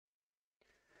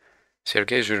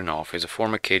Sergey Zhirnov is a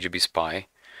former KGB spy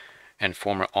and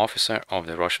former officer of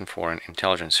the Russian Foreign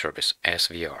Intelligence Service,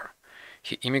 SVR.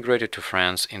 He immigrated to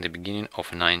France in the beginning of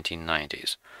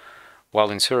 1990s. While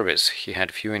in service, he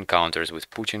had few encounters with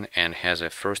Putin and has a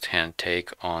first-hand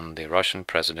take on the Russian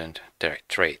president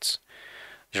traits.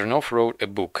 Zhirnov wrote a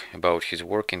book about his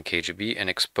work in KGB and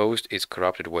exposed its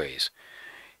corrupted ways.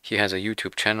 He has a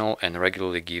YouTube channel and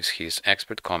regularly gives his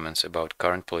expert comments about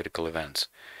current political events.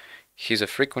 He's a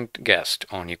frequent guest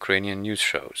on Ukrainian news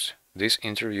shows. This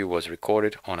interview was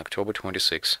recorded on October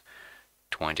 26,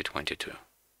 2022.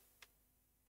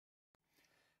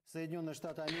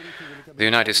 The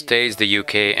United States, the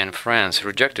UK and France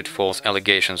rejected false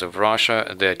allegations of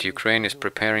Russia that Ukraine is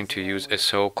preparing to use a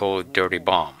so-called dirty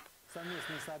bomb.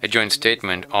 A joint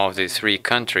statement of the three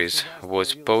countries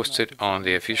was posted on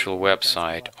the official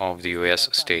website of the US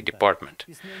State Department.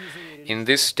 In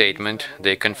this statement,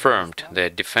 they confirmed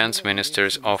that defense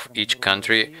ministers of each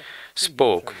country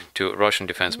spoke to Russian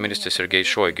Defense Minister Sergey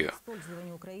Shoigu.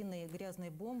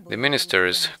 The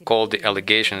ministers called the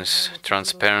allegations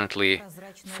transparently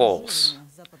false.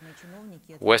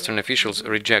 Western officials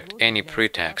reject any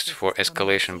pretext for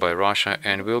escalation by Russia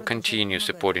and will continue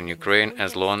supporting Ukraine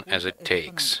as long as it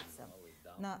takes.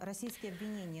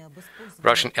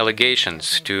 Russian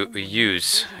allegations to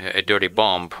use a dirty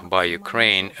bomb by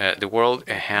Ukraine, the world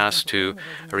has to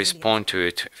respond to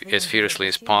it as fiercely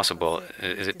as possible,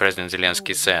 as President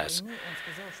Zelensky says.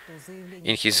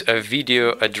 In his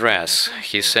video address,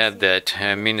 he said that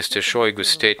Minister Shoigu's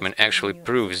statement actually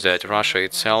proves that Russia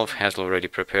itself has already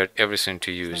prepared everything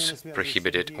to use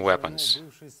prohibited weapons.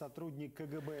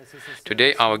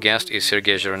 Today, our guest is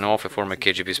Sergey Zhirnov, a former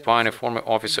KGB spy and a former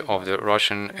officer of the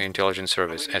Russian Intelligence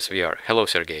Service, SVR. Hello,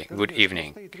 Sergey. Good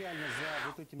evening.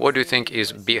 What do you think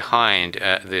is behind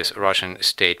this Russian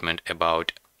statement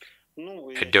about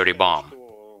a dirty bomb?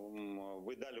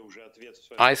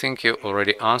 I think you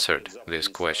already answered this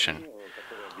question.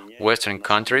 Western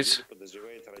countries,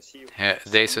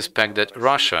 they suspect that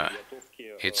Russia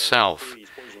itself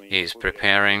is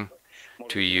preparing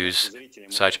to use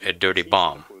such a dirty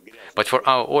bomb. But for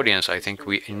our audience, I think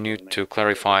we need to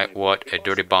clarify what a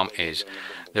dirty bomb is.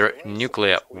 There are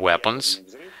nuclear weapons,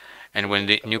 and when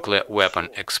the nuclear weapon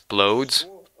explodes,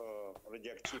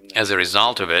 as a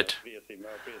result of it,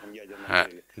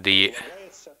 the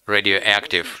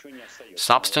radioactive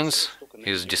substance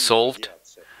is dissolved,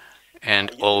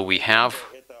 and all we have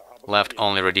left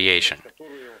only radiation.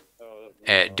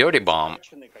 A dirty bomb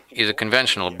is a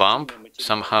conventional bomb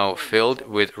somehow filled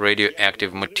with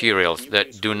radioactive materials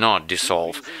that do not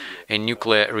dissolve. A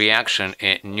nuclear reaction,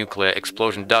 a nuclear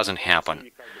explosion doesn't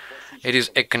happen. It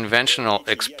is a conventional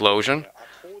explosion,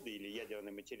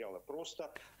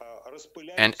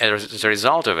 and as a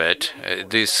result of it,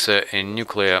 this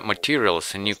nuclear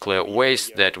materials, nuclear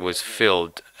waste that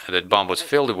bomb was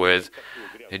filled with,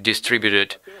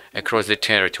 distributed across the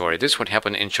territory. This would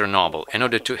happen in Chernobyl. In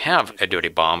order to have a dirty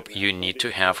bomb, you need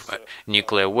to have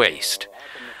nuclear waste.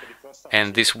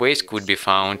 And this waste could be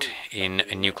found in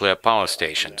nuclear power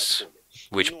stations,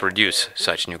 which produce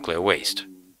such nuclear waste.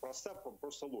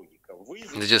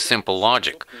 It's just simple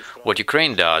logic. What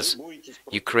Ukraine does,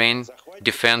 Ukraine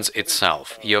defends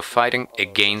itself. You're fighting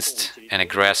against an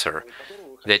aggressor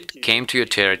that came to your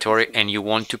territory and you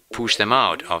want to push them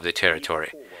out of the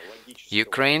territory.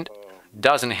 Ukraine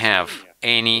doesn't have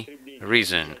any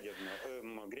reason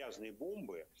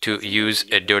to use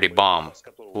a dirty bomb,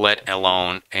 let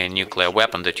alone a nuclear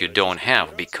weapon that you don't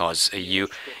have, because you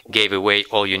gave away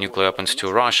all your nuclear weapons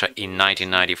to Russia in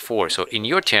 1994. So in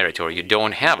your territory, you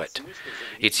don't have it.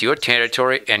 It's your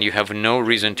territory, and you have no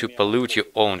reason to pollute your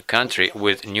own country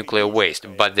with nuclear waste.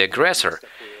 But the aggressor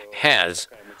has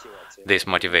this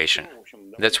motivation.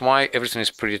 That's why everything is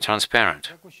pretty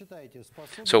transparent.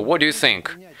 So what do you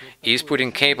think? Is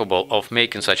Putin capable of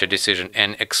making such a decision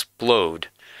and explode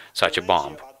such a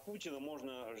bomb?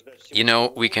 You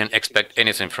know, we can expect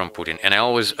anything from Putin. And I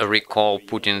always recall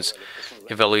Putin's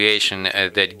evaluation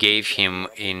that gave him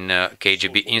in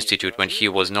KGB Institute when he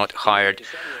was not hired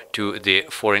to the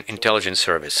Foreign Intelligence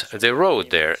Service. They wrote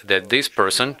there that this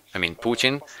person,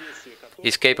 Putin,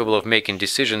 is capable of making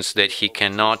decisions that he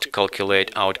cannot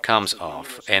calculate outcomes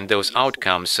of, and those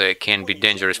outcomes can be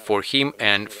dangerous for him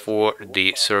and for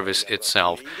the service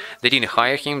itself. They didn't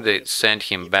hire him, they sent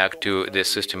him back to the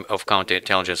system of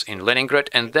counterintelligence in Leningrad,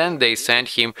 and then they sent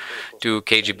him to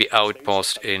KGB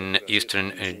outpost in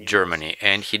eastern Germany,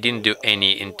 and he didn't do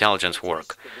any intelligence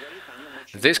work.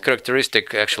 This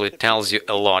characteristic actually tells you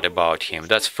a lot about him.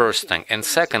 That's first thing. And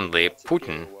secondly,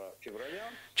 Putin,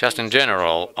 just in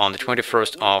general, on the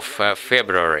 21st of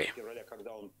February,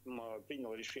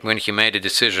 when he made a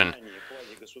decision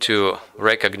to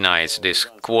recognize these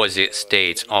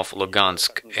quasi-states of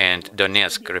Lugansk and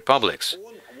Donetsk republics,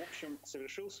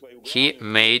 he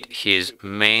made his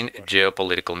main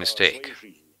geopolitical mistake.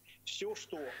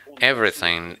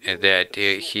 Everything that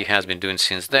he has been doing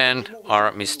since then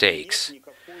are mistakes.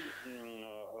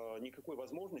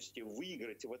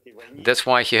 That's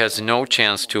why he has no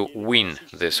chance to win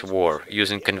this war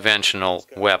using conventional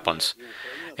weapons.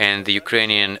 And the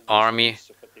Ukrainian army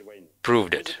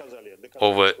proved it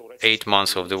over 8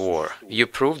 months of the war. You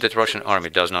proved that Russian army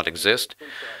does not exist,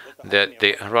 that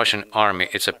the Russian army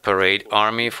is a parade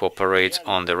army for parades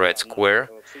on the Red Square,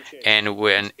 and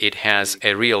when it has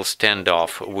a real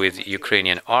standoff with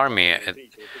Ukrainian army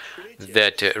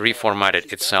that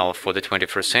reformatted itself for the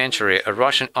 21st century, a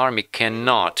Russian army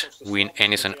cannot win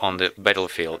anything on the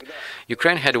battlefield.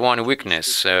 Ukraine had one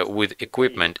weakness with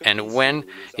equipment, and when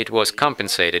it was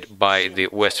compensated by the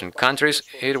Western countries,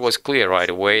 it was clear right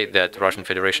away that the Russian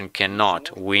Federation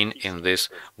cannot win in this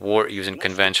war using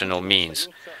conventional means,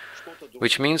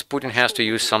 which means Putin has to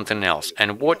use something else.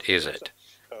 And what is it?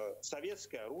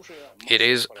 It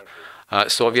is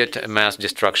Soviet mass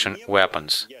destruction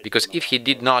weapons. Because if he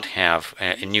did not have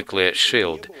a nuclear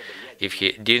shield, if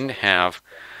he didn't have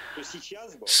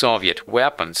Soviet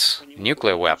weapons,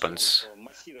 nuclear weapons,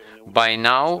 by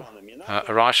now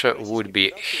Russia would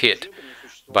be hit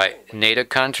by NATO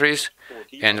countries,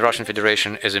 and Russian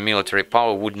Federation as a military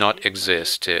power would not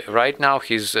exist. Right now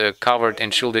he's covered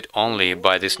and shielded only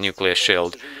by this nuclear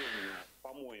shield.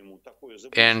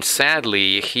 And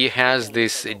sadly, he has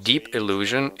this deep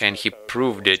illusion, and he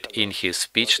proved it in his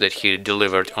speech that he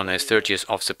delivered on the 30th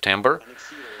of September,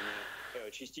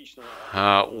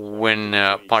 when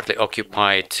partly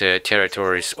occupied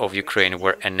territories of Ukraine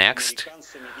were annexed.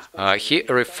 He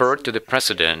referred to the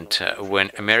precedent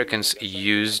when Americans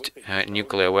used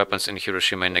nuclear weapons in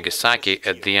Hiroshima and Nagasaki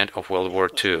at the end of World War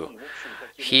II.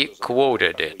 He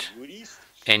quoted it,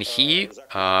 and he,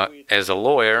 as a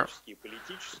lawyer,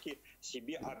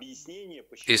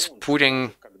 is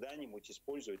putting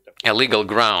a legal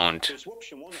ground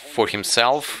for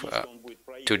himself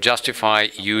to justify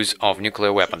use of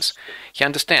nuclear weapons. He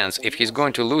understands if he's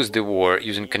going to lose the war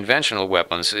using conventional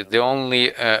weapons, the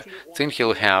only thing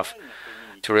he'll have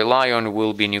to rely on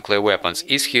will be nuclear weapons.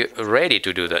 Is he ready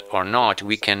to do that or not?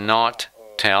 We cannot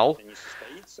tell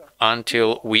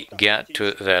until we get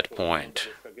to that point.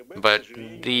 But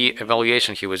the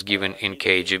evaluation he was given in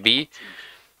KGB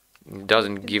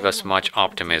doesn't give us much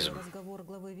optimism.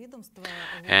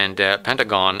 And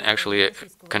Pentagon actually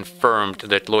confirmed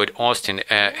that Lloyd Austin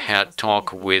had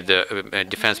talked with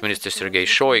Defense Minister Sergey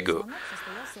Shoigu.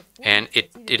 And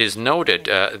it is noted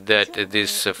that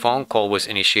this phone call was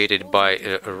initiated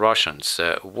by Russians.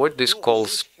 What these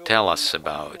calls tell us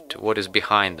about? What is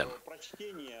behind them?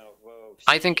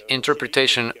 I think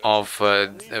interpretation of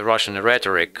Russian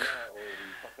rhetoric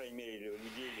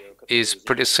is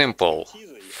pretty simple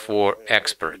for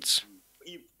experts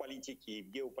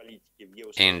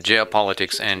in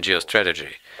geopolitics and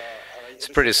geostrategy. It's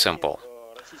pretty simple.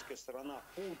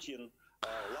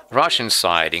 Russian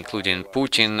side, including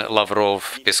Putin,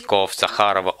 Lavrov, Peskov,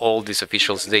 Zakharova, all these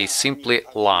officials, they simply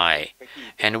lie.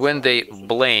 And when they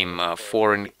blame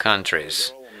foreign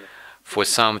countries for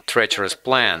some treacherous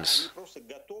plans,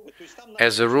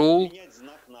 as a rule,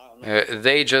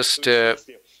 they just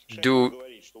do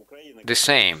the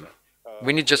same.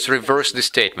 We need just reverse the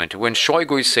statement. When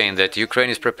Shoigu is saying that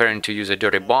Ukraine is preparing to use a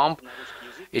dirty bomb,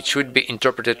 it should be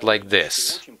interpreted like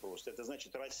this.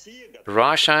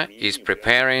 Russia is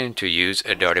preparing to use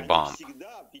a dirty bomb.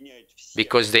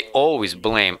 Because they always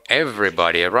blame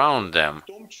everybody around them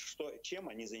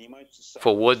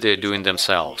for what they're doing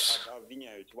themselves.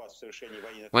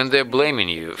 When they're blaming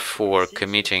you for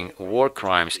committing war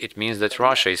crimes, it means that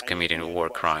Russia is committing war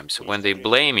crimes. When they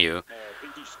blame you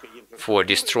for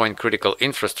destroying critical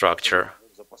infrastructure,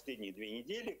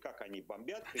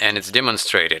 and it's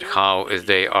demonstrated how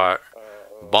they are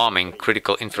bombing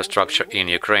critical infrastructure in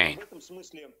Ukraine.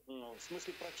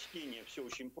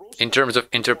 In terms of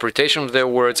interpretation of their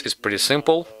words, it's pretty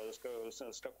simple,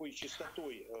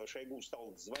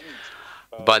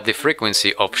 but the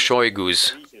frequency of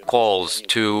Shoigu's calls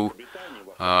to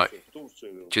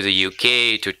the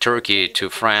UK, to Turkey, to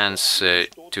France,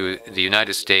 to the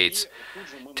United States,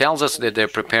 tells us that they're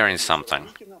preparing something.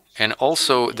 And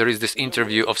also there is this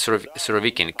interview of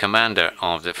Surovikin, commander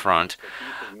of the front,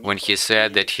 when he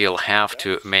said that he'll have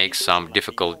to make some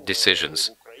difficult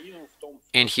decisions.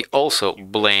 And he also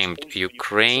blamed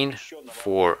Ukraine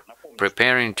for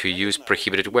preparing to use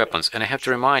prohibited weapons. And I have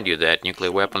to remind you that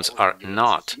nuclear weapons are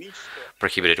not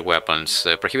prohibited weapons.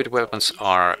 Prohibited weapons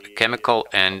are chemical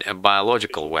and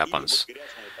biological weapons,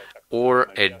 or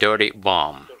a dirty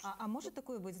bomb.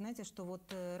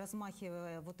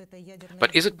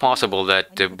 But is it possible that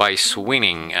by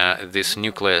swinging this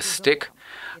nuclear stick,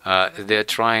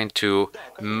 they're trying to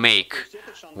make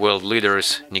world leaders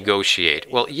negotiate?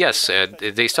 Well, yes,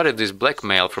 they started this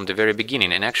blackmail from the very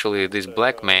beginning, and actually this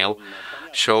blackmail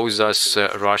shows us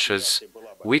Russia's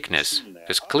weakness.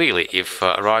 Because clearly, if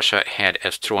Russia had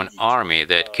a strong army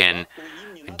that can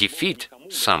defeat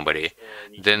somebody,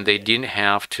 then they didn't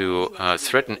have to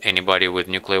threaten anybody with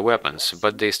nuclear weapons.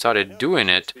 But they started doing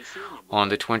it on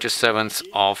the 27th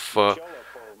of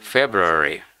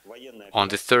February, on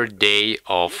the third day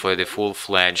of the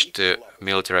full-fledged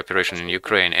military operation in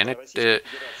Ukraine. And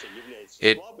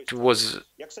it was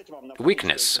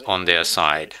weakness on their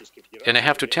side. And I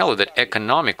have to tell you that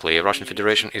economically, Russian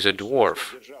Federation is a dwarf.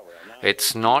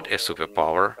 It's not a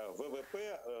superpower.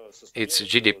 Its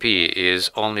GDP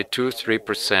is only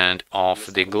 2–3% of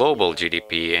the global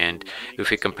GDP, and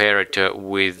if we compare it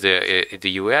with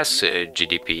the US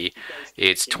GDP,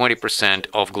 it's 20%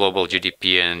 of global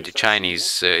GDP, and the Chinese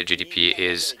GDP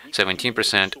is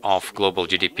 17% of global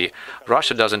GDP.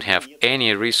 Russia doesn't have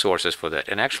any resources for that,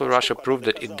 and actually Russia proved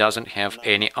that it doesn't have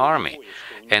any army.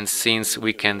 And since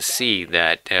we can see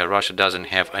that Russia doesn't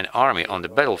have an army on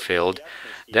the battlefield,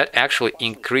 that actually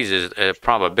increases the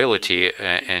probability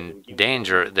and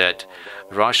danger that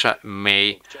Russia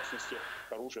may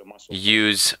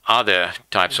use other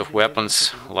types of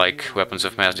weapons, like weapons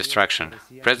of mass destruction.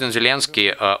 President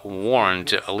Zelensky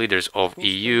warned leaders of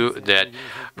EU that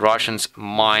Russians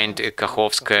mined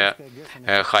Kakhovskaya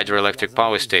hydroelectric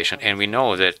power station, and we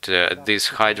know that this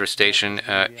hydro station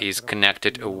is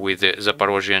connected with the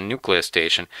Zaporozhye nuclear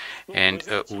station, and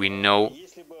we know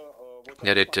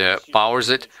that it powers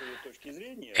it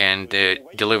and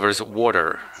delivers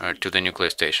water to the nuclear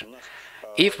station.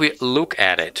 If we look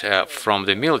at it from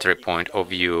the military point of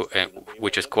view,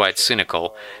 which is quite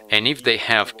cynical, and if they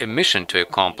have a mission to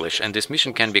accomplish, and this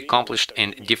mission can be accomplished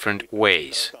in different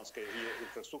ways,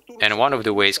 and one of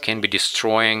the ways can be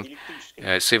destroying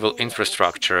civil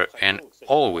infrastructure, and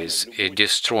always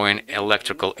destroying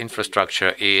electrical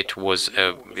infrastructure. It was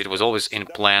always in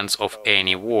plans of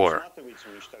any war.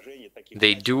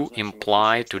 They do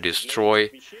imply to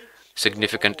destroy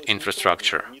significant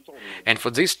infrastructure. And for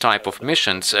this type of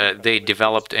missions, they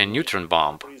developed a neutron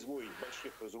bomb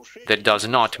that does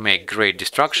not make great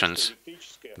destructions,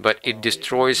 but it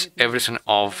destroys everything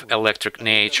of electric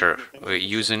nature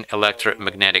using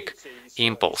electromagnetic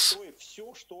impulse.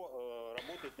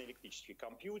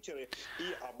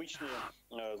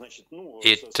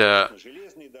 It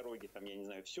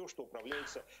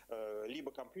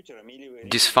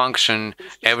dysfunction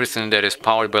everything that is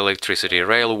powered by electricity,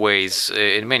 railways,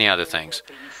 and many other things.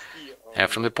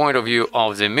 From the point of view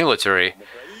of the military,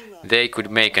 they could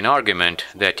make an argument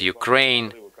that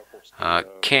Ukraine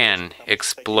can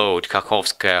explode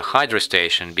Kakhovskaya hydro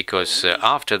station, because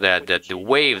after that the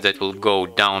wave that will go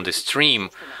down the stream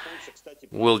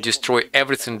will destroy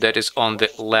everything that is on the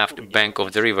left bank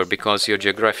of the river, because your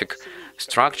geographic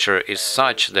structure is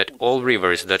such that all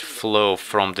rivers that flow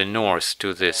from the north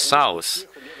to the south,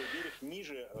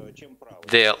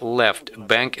 their left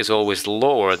bank is always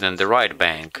lower than the right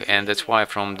bank, and that's why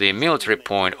from the military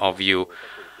point of view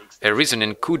a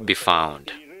reasoning could be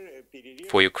found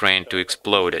for Ukraine to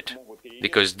explode it,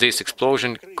 because this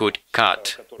explosion could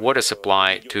cut water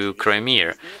supply to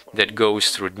Crimea that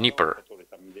goes through Dnieper,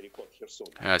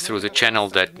 through the channel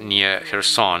that near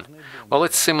Kherson. Well,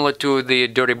 it's similar to the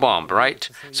dirty bomb, right?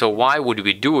 So why would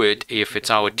we do it if it's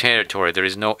our territory? There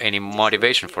is no any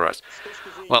motivation for us.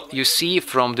 Well, you see,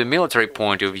 from the military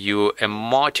point of view, a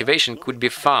motivation could be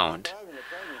found.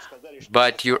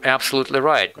 But you're absolutely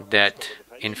right that,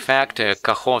 in fact,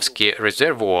 Kakhovsky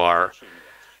reservoir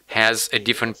has a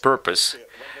different purpose.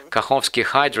 Kakhovsky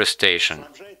hydro station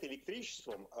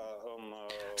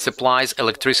supplies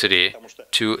electricity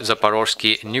to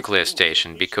Zaporozhye nuclear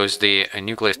station, because the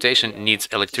nuclear station needs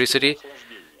electricity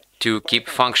to keep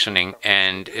functioning,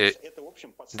 and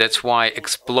that's why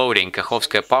exploding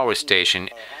Kakhovskaya power station,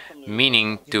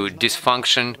 meaning to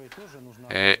dysfunction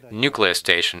nuclear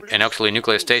station. And actually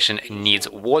nuclear station needs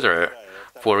water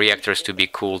for reactors to be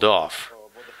cooled off.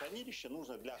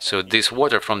 So this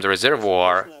water from the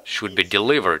reservoir should be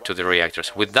delivered to the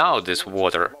reactors. Without this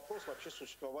water,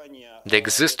 the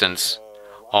existence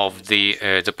of the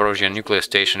Zaporozhye nuclear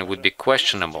station would be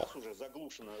questionable.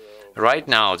 Right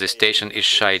now, the station is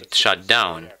shut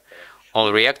down.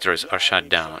 All reactors are shut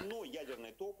down.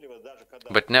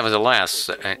 But nevertheless,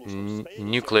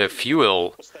 nuclear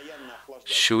fuel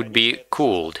should be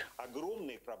cooled.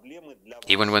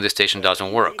 even when the station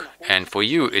doesn't work. And for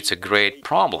you, it's a great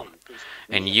problem.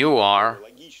 And you are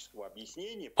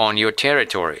on your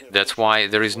territory. That's why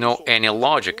there is no any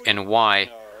logic and why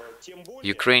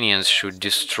Ukrainians should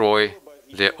destroy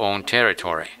their own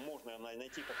territory.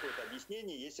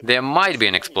 There might be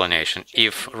an explanation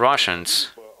if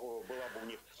Russians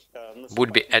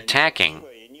would be attacking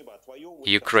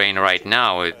Ukraine right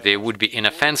now, they would be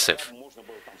inoffensive.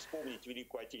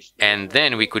 And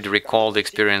then we could recall the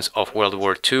experience of World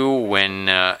War II when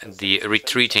the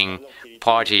retreating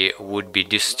party would be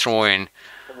destroying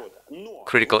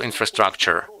critical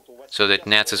infrastructure so that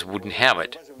Nazis wouldn't have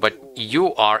it. But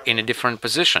you are in a different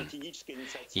position.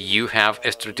 You have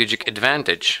a strategic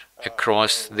advantage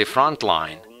across the front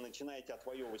line.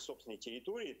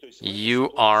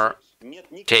 You are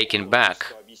taking back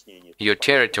your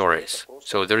territories.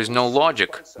 So there is no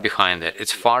logic behind that.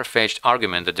 It's a far-fetched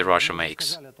argument that the Russia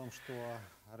makes.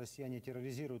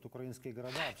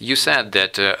 You said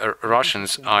that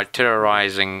Russians are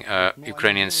terrorizing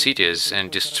Ukrainian cities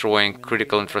and destroying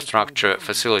critical infrastructure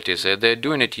facilities. They're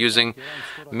doing it using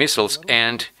missiles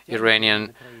and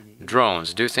Iranian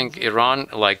drones. Do you think Iran,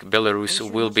 like Belarus,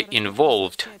 will be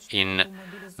involved in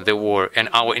the war? And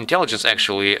our intelligence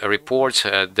actually reports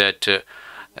that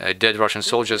dead Russian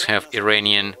soldiers have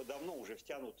Iranian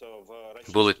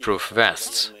bulletproof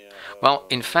vests. Well,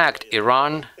 in fact,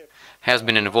 Iran has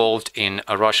been involved in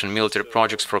Russian military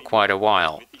projects for quite a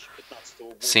while,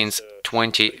 since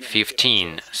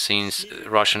 2015, since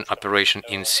Russian operation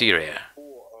in Syria.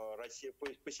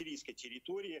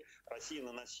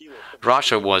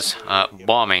 Russia was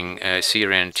bombing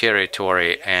Syrian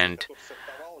territory and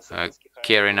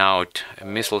carrying out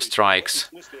missile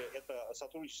strikes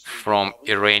from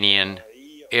Iranian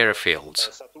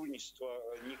airfields.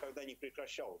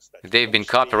 They've been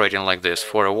cooperating like this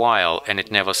for a while, and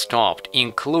it never stopped,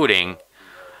 including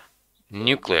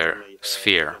nuclear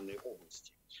sphere.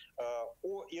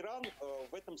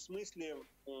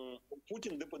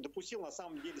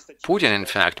 Putin, in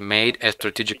fact, made a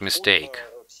strategic mistake.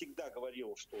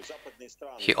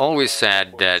 He always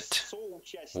said that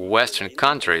Western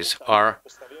countries are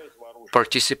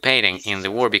participating in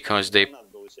the war because they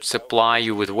supply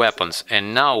you with weapons,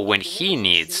 and now when he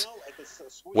needs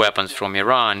weapons from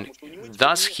Iran,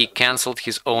 thus he cancelled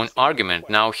his own argument.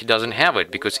 Now he doesn't have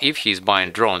it, because if he's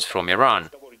buying drones from Iran,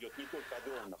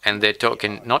 and they're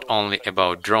talking not only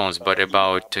about drones, but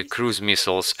about cruise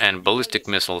missiles and ballistic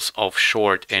missiles of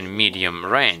short and medium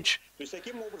range.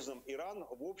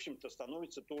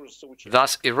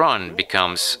 Thus Iran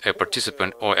becomes a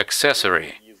participant or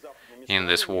accessory in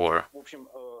this war.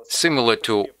 Similar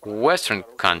to Western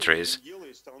countries,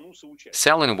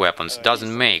 selling weapons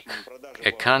doesn't make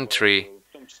a country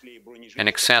an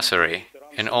accessory,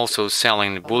 and also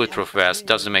selling bulletproof vests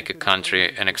doesn't make a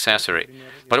country an accessory.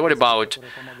 But what about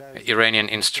Iranian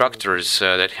instructors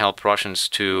that help Russians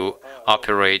to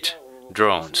operate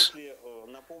drones?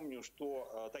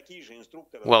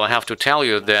 Well, I have to tell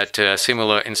you that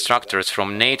similar instructors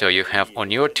from NATO you have on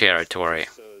your territory,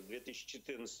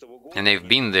 and they've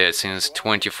been there since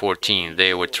 2014.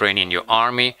 They were training your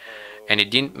army, and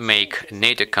it didn't make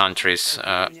NATO countries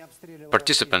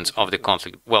participants of the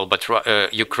conflict. Well, but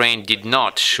Ukraine did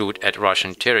not shoot at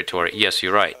Russian territory. Yes,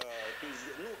 you're right.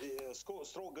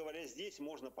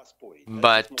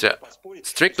 But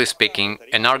strictly speaking,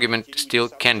 an argument still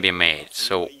can be made.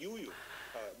 So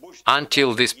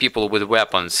until these people with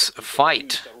weapons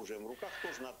fight,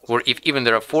 or if even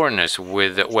there are foreigners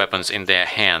with weapons in their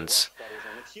hands,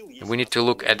 we need to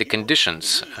look at the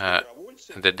conditions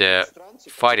that they're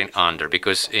fighting under,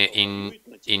 because in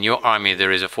your army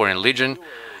there is a foreign legion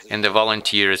and the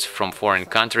volunteers from foreign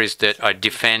countries that are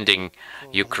defending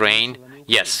Ukraine.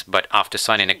 Yes, but after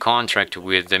signing a contract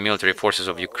with the military forces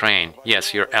of Ukraine.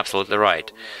 Yes, you're absolutely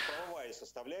right.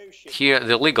 Here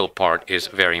the legal part is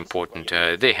very important.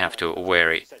 They have to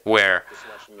wear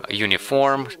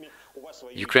uniform,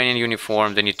 Ukrainian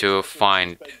uniform. They need to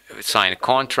sign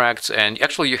contracts, and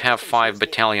actually you have 5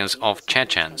 battalions of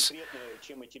Chechens.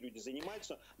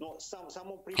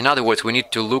 In other words, we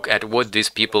need to look at what these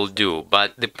people do,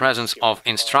 but the presence of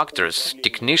instructors,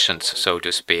 technicians, so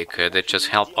to speak, that just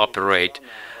help operate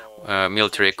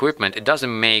military equipment, it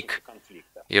doesn't make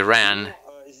Iran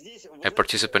a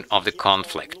participant of the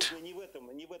conflict.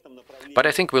 But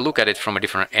I think we look at it from a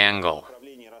different angle.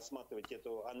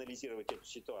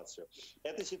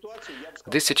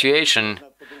 This situation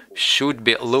should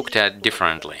be looked at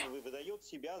differently.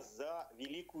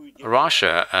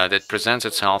 Russia, that presents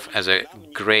itself as a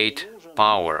great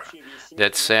power,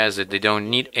 that says that they don't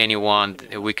need anyone,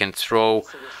 we can throw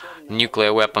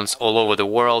nuclear weapons all over the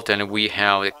world, and we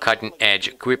have cutting-edge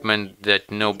equipment that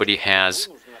nobody has.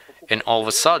 And all of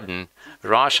a sudden,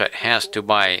 Russia has to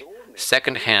buy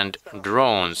second-hand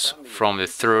drones from the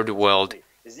third world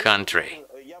country.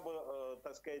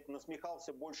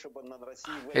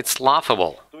 It's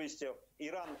laughable.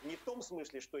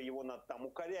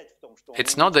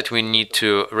 It's not that we need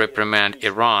to reprimand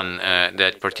Iran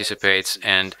that participates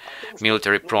in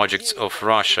military projects of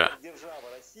Russia.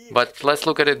 But let's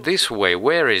look at it this way.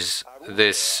 Where is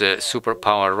this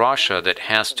superpower Russia that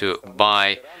has to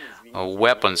buy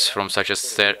weapons from such a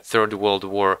third world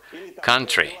war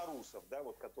country,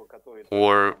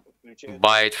 or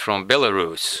buy it from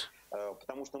Belarus?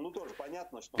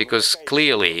 Because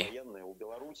clearly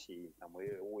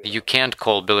you can't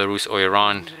call Belarus or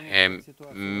Iran a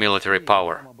military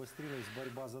power.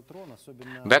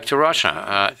 Back to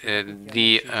Russia,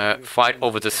 the fight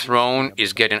over the throne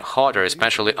is getting hotter,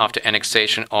 especially after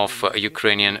annexation of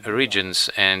Ukrainian regions.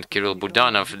 And Kirill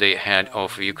Budanov, the head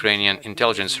of Ukrainian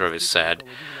intelligence service, said,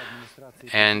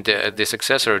 and the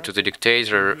successor to the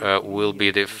dictator will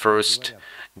be the first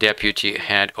deputy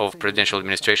head of presidential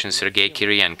administration, Sergey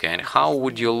Zhirnov. And how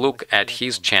would you look at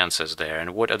his chances there,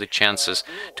 and what are the chances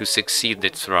to succeed the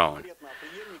throne?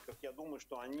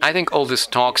 I think all these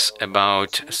talks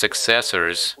about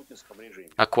successors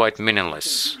are quite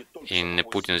meaningless in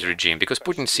Putin's regime, because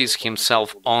Putin sees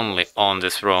himself only on the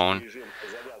throne.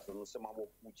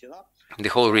 The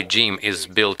whole regime is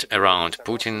built around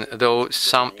Putin, though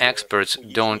some experts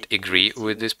don't agree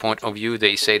with this point of view.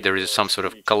 They say there is some sort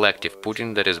of collective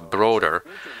Putin that is broader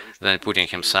than Putin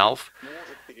himself,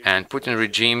 and Putin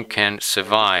regime can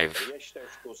survive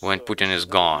when Putin is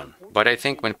gone. But I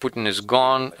think when Putin is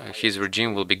gone, his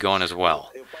regime will be gone as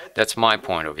well. That's my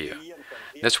point of view.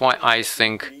 That's why I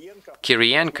think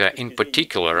Kirienko in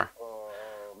particular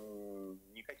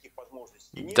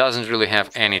doesn't really have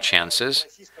any chances,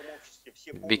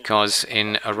 because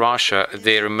in Russia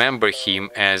they remember him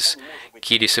as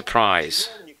Kitty Surprise.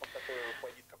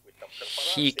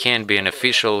 He can be an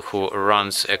official who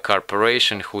runs a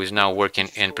corporation, who is now working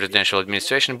in presidential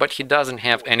administration, but he doesn't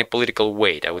have any political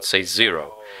weight. I would say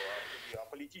zero.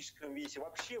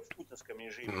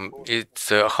 It's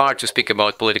hard to speak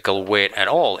about political weight at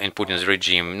all in Putin's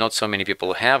regime. Not so many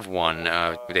people have one.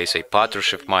 They say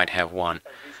Patrushev might have one.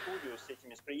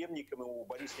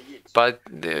 But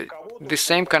the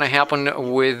same kind of happened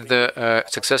with the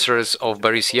successors of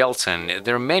Boris Yeltsin.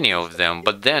 There are many of them,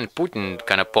 but then Putin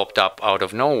kind of popped up out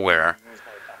of nowhere.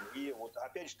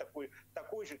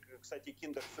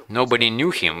 Nobody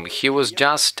knew him. He was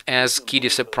just as Kitty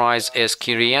Surprise as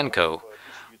Kirienko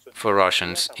for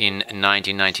Russians in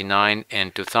 1999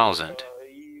 and 2000.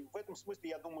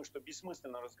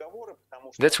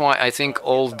 That's why I think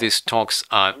all these talks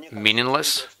are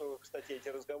meaningless.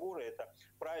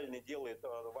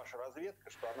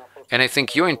 And I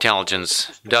think your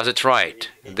intelligence does it right,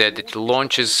 that it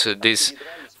launches these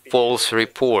false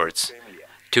reports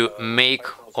to make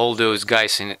all those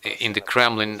guys in the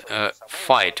Kremlin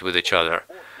fight with each other.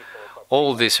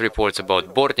 All these reports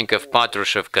about Bortnikov,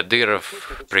 Patrushev,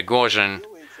 Kadyrov, Prigozhin,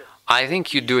 I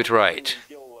think you do it right.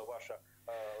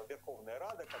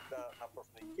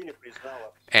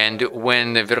 And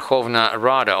when the Verkhovna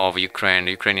Rada of Ukraine,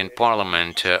 the Ukrainian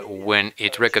parliament, when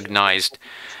it recognized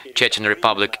Chechen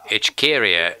Republic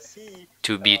Ichkeria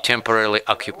to be temporarily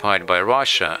occupied by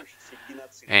Russia,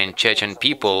 and Chechen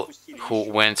people who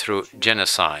went through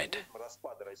genocide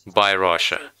by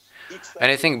Russia. And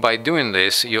I think by doing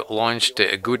this, you launched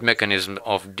a good mechanism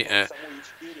of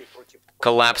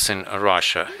collapsing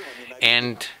Russia.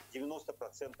 And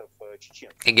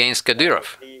against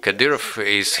Kadyrov. Kadyrov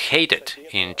is hated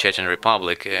in Chechen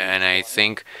Republic, and I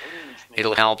think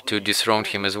it'll help to dethrone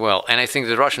him as well. And I think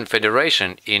the Russian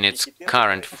Federation, in its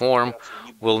current form,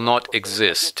 will not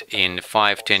exist in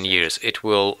 5–10 years. It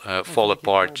will fall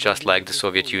apart just like the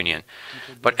Soviet Union.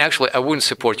 But actually, I wouldn't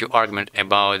support your argument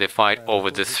about the fight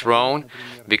over the throne,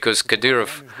 because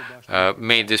Kadyrov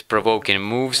made these provoking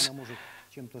moves.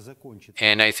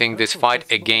 And I think this fight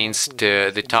against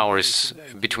the towers,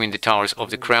 between the towers of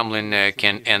the Kremlin,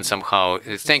 can end somehow.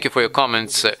 Thank you for your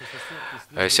comments.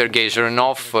 Sergey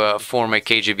Zhirnov, former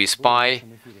KGB spy,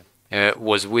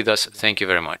 was with us. Thank you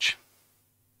very much.